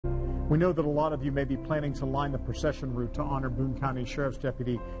We know that a lot of you may be planning to line the procession route to honor Boone County Sheriff's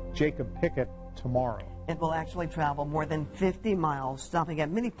Deputy Jacob Pickett tomorrow. It will actually travel more than 50 miles, stopping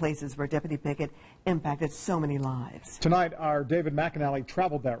at many places where Deputy Pickett impacted so many lives. Tonight, our David McAnally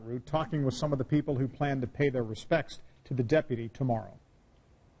traveled that route, talking with some of the people who plan to pay their respects to the deputy tomorrow.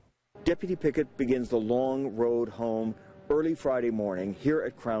 Deputy Pickett begins the long road home early Friday morning here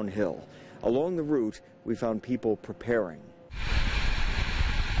at Crown Hill. Along the route, we found people preparing.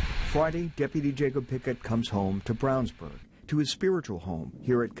 Friday, Deputy Jacob Pickett comes home to Brownsburg, to his spiritual home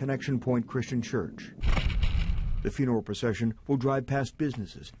here at Connection Point Christian Church. The funeral procession will drive past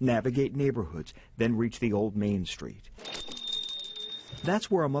businesses, navigate neighborhoods, then reach the old Main Street.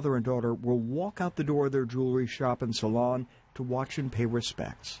 That's where a mother and daughter will walk out the door of their jewelry shop and salon to watch and pay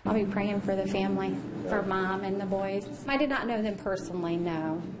respects. I'll be praying for the family, for Mom and the boys. I did not know them personally,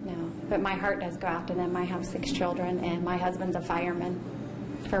 no. But my heart does go out to them. I have 6 children, and my husband's a fireman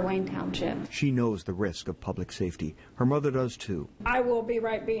for Wayne Township. She knows the risk of public safety. Her mother does too. I will be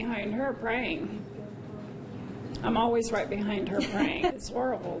right behind her praying. I'm always right behind her praying. It's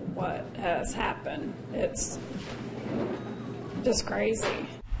horrible what has happened. It's just crazy.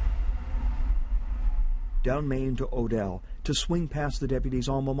 Down Main to Odell to swing past the deputy's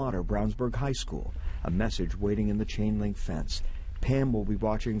alma mater, Brownsburg High School. A message waiting in the chain-link fence. Pam will be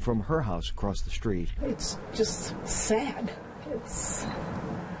watching from her house across the street. It's just sad.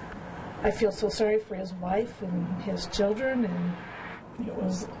 I feel so sorry for his wife and his children, and it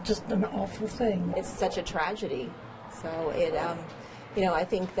was just an awful thing. It's such a tragedy. So it, I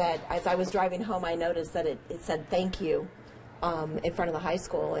think that as I was driving home, I noticed that it said thank you in front of the high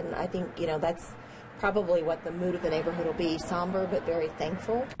school, and I think, that's probably what the mood of the neighborhood will be, somber but very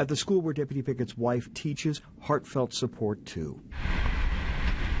thankful. At the school where Deputy Pickett's wife teaches, heartfelt support too.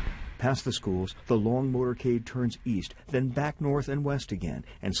 Past the schools, the long motorcade turns east, then back north and west again,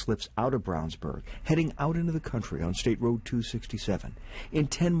 and slips out of Brownsburg, heading out into the country on State Road 267. In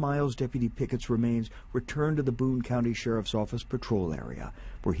 10 miles, Deputy Pickett's remains return to the Boone County Sheriff's Office patrol area,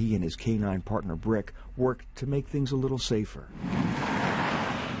 where he and his K-9 partner Brick work to make things a little safer.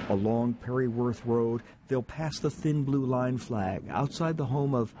 Along Perryworth Road, they'll pass the thin blue line flag outside the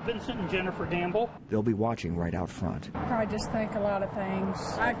home of Vincent and Jennifer Gamble. They'll be watching right out front. I just think a lot of things.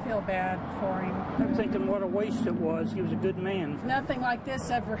 I feel bad for him. I'm thinking what a waste it was. He was a good man. Nothing like this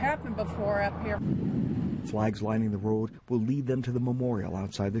ever happened before up here. Flags lining the road will lead them to the memorial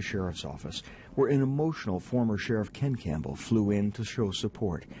outside the sheriff's office, where an emotional former Sheriff Ken Campbell flew in to show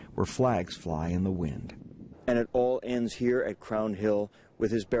support, where flags fly in the wind. And it all ends here at Crown Hill with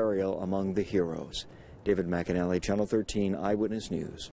his burial among the heroes. David McAnally, Channel 13 Eyewitness News.